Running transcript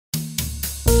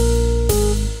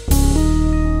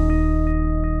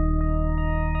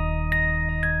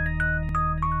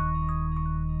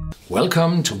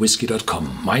Welcome to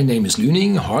Whisky.com. My name is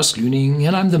Lüning, Horst Lüning,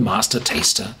 and I'm the master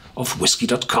taster of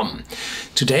Whisky.com.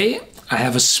 Today I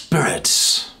have a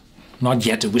spirit, not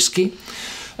yet a whiskey,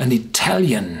 an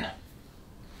Italian,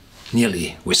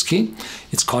 nearly whiskey.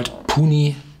 It's called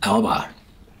Puni Alba.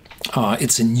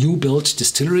 It's a new built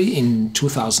distillery in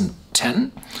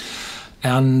 2010,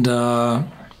 and the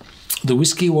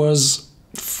whiskey was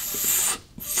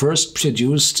first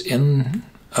produced in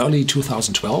early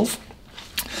 2012.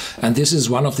 And this is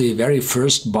one of the very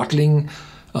first bottling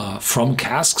from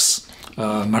casks,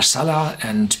 Marsala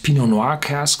and Pinot Noir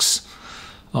casks.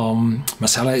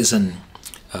 Marsala is a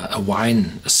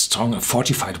wine, a strong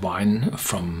fortified wine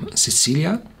from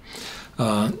Sicilia.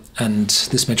 And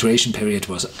this maturation period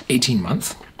was 18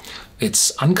 months.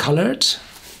 It's uncolored,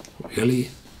 really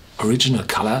original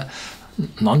color,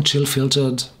 non-chill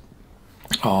filtered,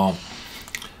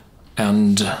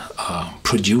 and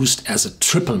produced as a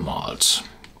triple malt.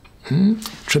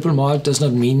 Triple malt does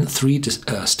not mean three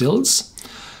stills,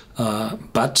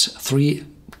 but three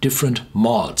different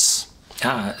malts.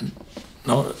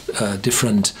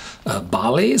 Different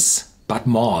barleys, but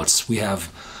malts. We have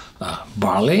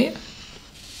barley,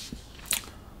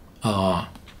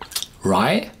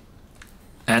 rye,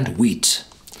 and wheat.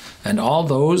 And all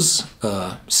those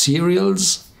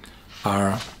cereals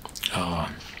are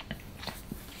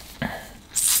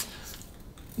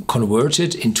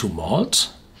converted into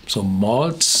malt. So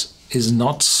malt is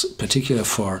not particular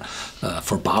for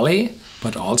barley,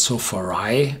 but also for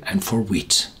rye and for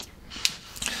wheat.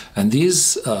 And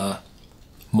these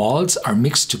malts are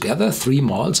mixed together. Three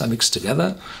malts are mixed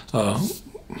together.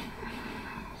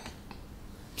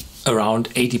 Around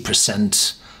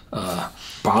 80%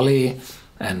 barley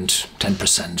and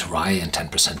 10% rye and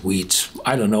 10% wheat.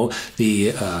 I don't know.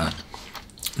 The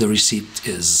receipt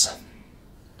is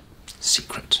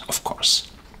secret, of course.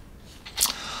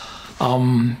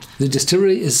 The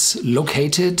distillery is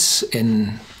located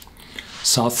in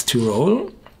South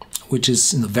Tyrol, which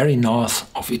is in the very north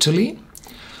of Italy,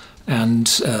 and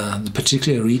the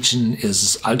particular region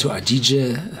is Alto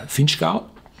Adige, Vinschgau,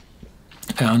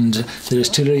 and the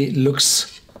distillery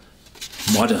looks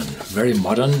modern, very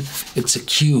modern. It's a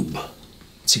cube.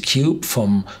 It's a cube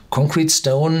from concrete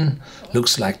stone,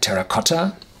 looks like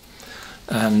terracotta,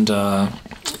 and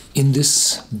in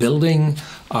this building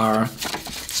are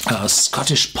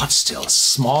Scottish pot stills,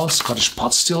 small Scottish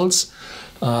pot stills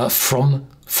from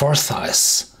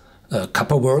Forsyth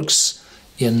Copper Works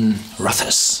in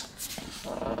Rothes.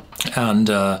 And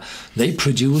they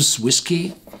produce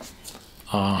whiskey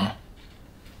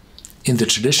in the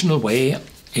traditional way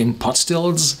in pot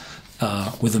stills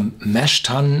with a mash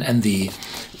tun, and the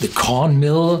corn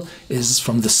mill is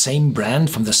from the same brand,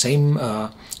 from the same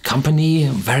company,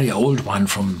 a very old one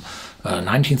from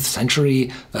 19th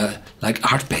century, like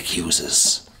Ardbeg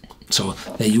uses. So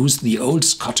they use the old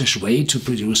Scottish way to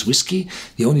produce whiskey.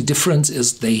 The only difference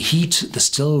is they heat the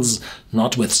stills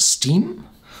not with steam,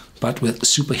 but with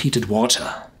superheated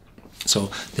water.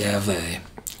 So they have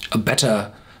a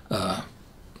better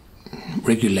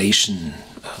regulation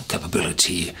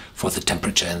capability for the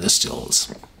temperature in the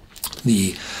stills.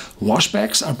 The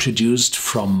washbacks are produced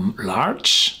from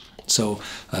larch. So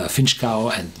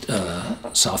Vinschgau and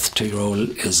South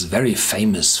Tyrol is very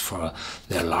famous for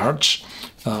their larch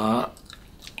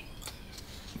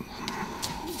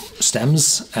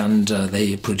stems, and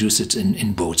they produce it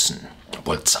in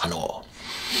Bolzano.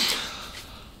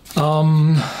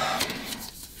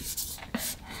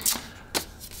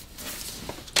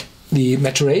 The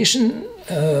maturation,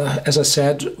 as I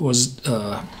said, was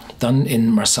done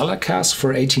in Marsala cask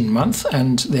for 18 months,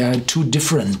 and there are two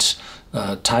different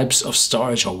types of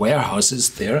storage or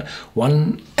warehouses there.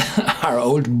 One are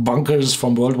old bunkers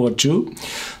from World War II,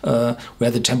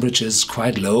 where the temperature is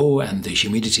quite low and the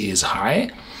humidity is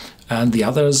high, and the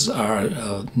others are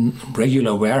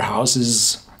regular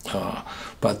warehouses,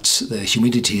 but the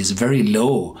humidity is very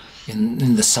low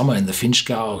in the summer in the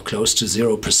Vinschgau, close to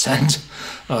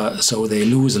 0%, so they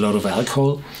lose a lot of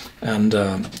alcohol, and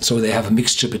so they have a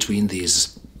mixture between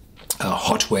these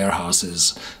hot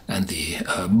warehouses and the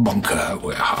bunker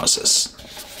warehouses.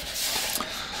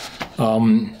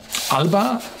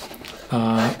 Alba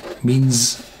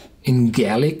means in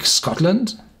Gaelic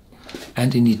Scotland,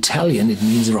 and in Italian it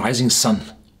means rising sun.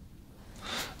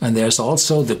 And there's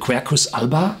also the Quercus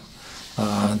alba,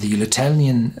 the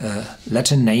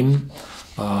Latin name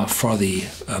for the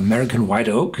American white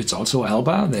oak. It's also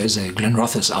Alba. There's a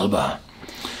Glenrothes Alba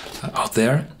out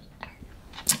there.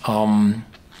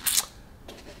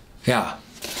 Yeah,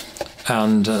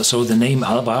 and so the name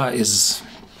Alba is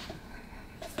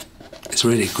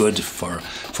really good for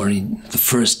the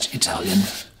first Italian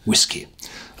whiskey.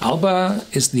 Alba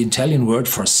is the Italian word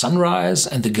for sunrise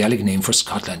and the Gaelic name for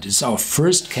Scotland. It's our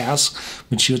first cask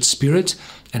matured spirit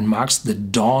and marks the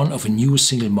dawn of a new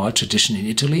single malt tradition in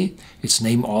Italy, its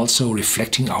name also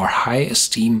reflecting our high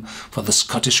esteem for the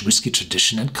Scottish whisky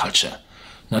tradition and culture.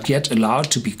 Not yet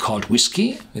allowed to be called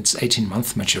whiskey, it's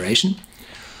 18-month maturation.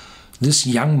 This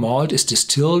young malt is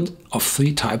distilled of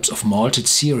 3 types of malted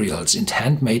cereals in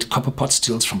handmade copper pot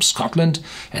stills from Scotland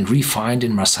and refined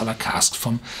in Marsala casks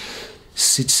from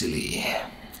Sicily.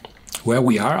 Where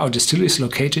we are, our distillery is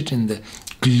located in the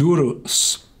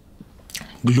Glurns,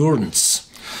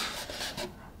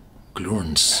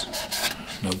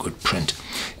 no good print,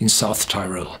 in South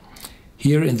Tyrol.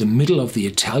 Here in the middle of the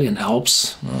Italian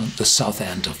Alps, the south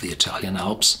end of the Italian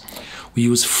Alps, we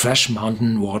use fresh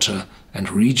mountain water and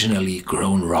regionally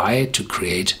grown rye to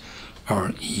create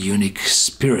our unique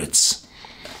spirits.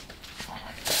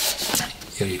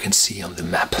 Here you can see on the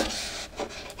map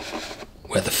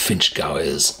where the Finchgau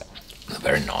is, the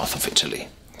very north of Italy.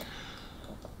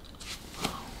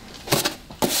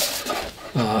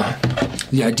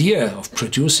 The idea of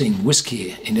producing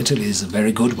whiskey in Italy is a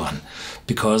very good one,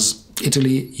 because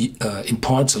Italy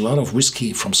imports a lot of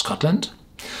whiskey from Scotland,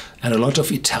 and a lot of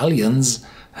Italians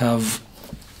have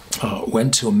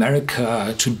went to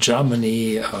America, to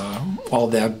Germany, all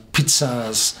their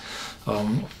pizzas,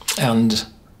 and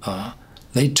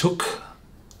they took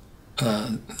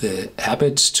the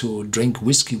habit to drink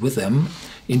whiskey with them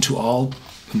into all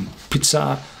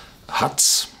pizza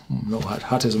huts. No,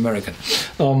 hut is American.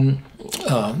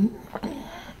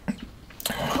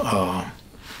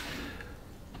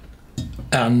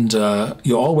 And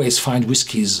you always find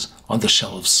whiskies on the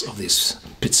shelves of these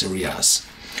pizzerias.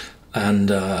 And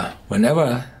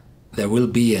whenever there will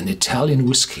be an Italian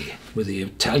whiskey with the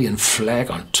Italian flag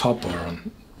on top or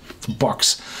on the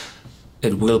box,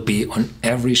 it will be on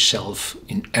every shelf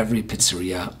in every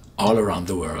pizzeria all around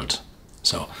the world.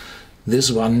 So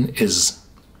this one is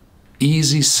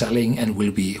easy selling and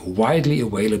will be widely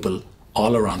available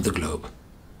all around the globe.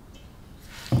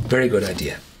 Very good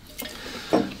idea.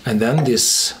 And then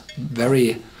this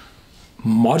very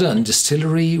modern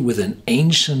distillery with an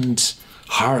ancient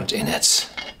heart in it.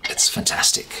 It's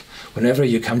fantastic. Whenever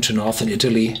you come to northern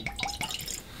Italy,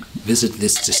 visit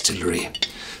this distillery.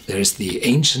 There is the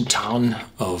ancient town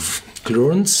of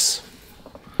Glurns.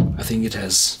 I think it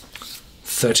has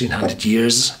 1300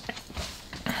 years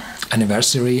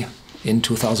anniversary in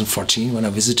 2014 when I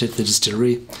visited the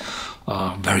distillery.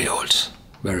 Very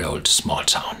old small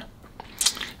town.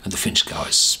 And the Finchgau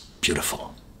is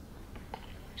beautiful.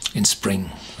 In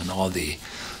spring, when all the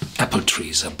apple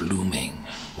trees are blooming,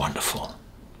 wonderful.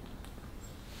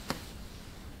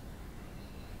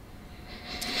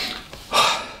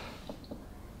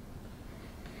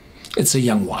 It's a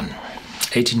young one.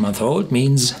 18-month-old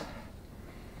means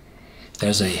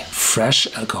there's a fresh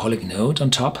alcoholic note on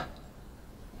top.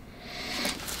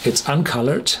 It's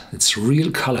uncolored, it's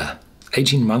real color.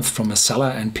 18-month from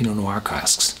Marsala and Pinot Noir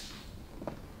casks.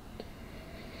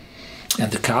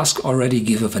 And the cask already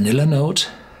give a vanilla note.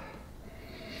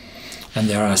 And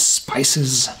there are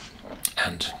spices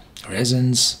and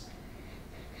raisins.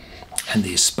 And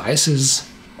these spices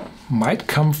might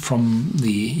come from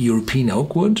the European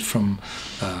oak wood, from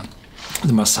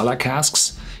the Marsala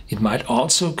casks. It might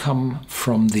also come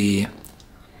from the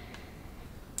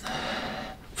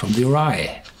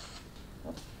rye.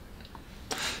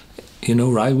 You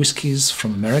know, rye whiskies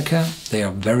from America, they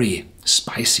are very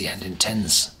spicy and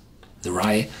intense. The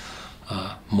rye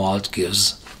malt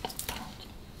gives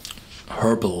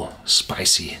herbal,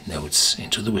 spicy notes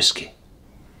into the whiskey.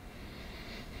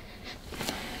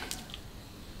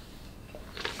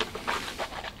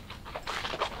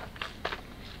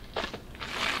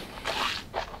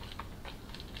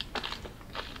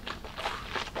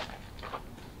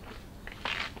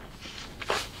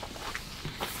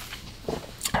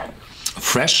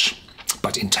 Fresh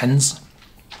but intense,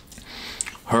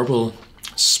 herbal,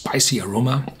 spicy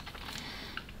aroma.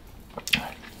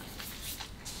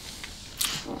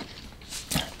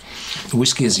 The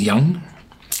whiskey is young,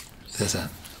 there's a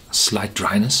slight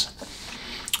dryness,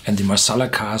 and the Marsala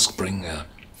cask bring a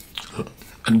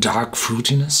dark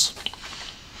fruitiness.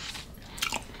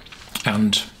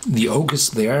 And the oak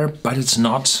is there, but it's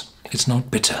not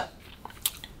bitter.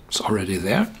 It's already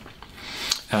there.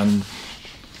 And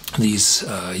these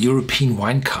European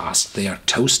wine casks, they are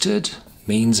toasted,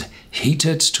 means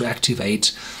heated to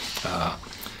activate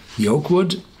the oak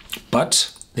wood,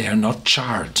 but they are not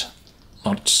charred,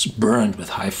 not burned with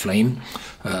high flame,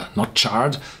 not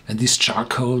charred, and this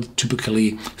charcoal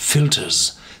typically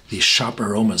filters the sharp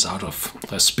aromas out of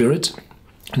spirit.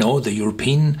 No, the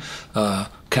European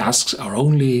casks are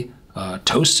only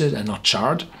toasted and not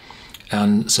charred,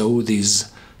 and so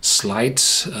this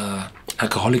slight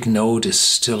alcoholic note is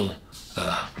still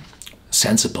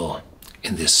sensible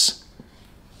in this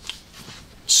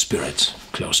spirit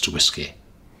close to whiskey.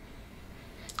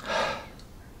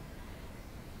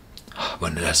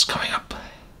 Vanilla is coming up.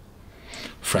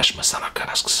 Fresh masala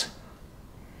casks.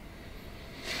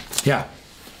 Yeah.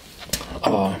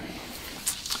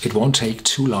 It won't take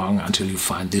too long until you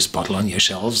find this bottle on your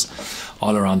shelves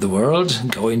all around the world.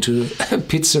 Go into a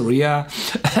pizzeria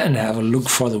and have a look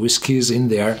for the whiskies in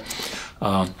there.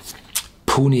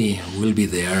 Puni will be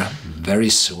there very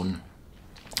soon.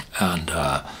 And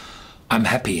I'm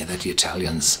happy that the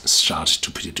Italians start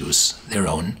to produce their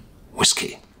own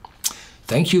whiskey.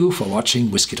 Thank you for watching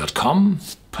Whisky.com.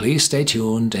 Please stay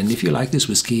tuned, and if you like this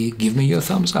whiskey, give me your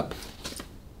thumbs up.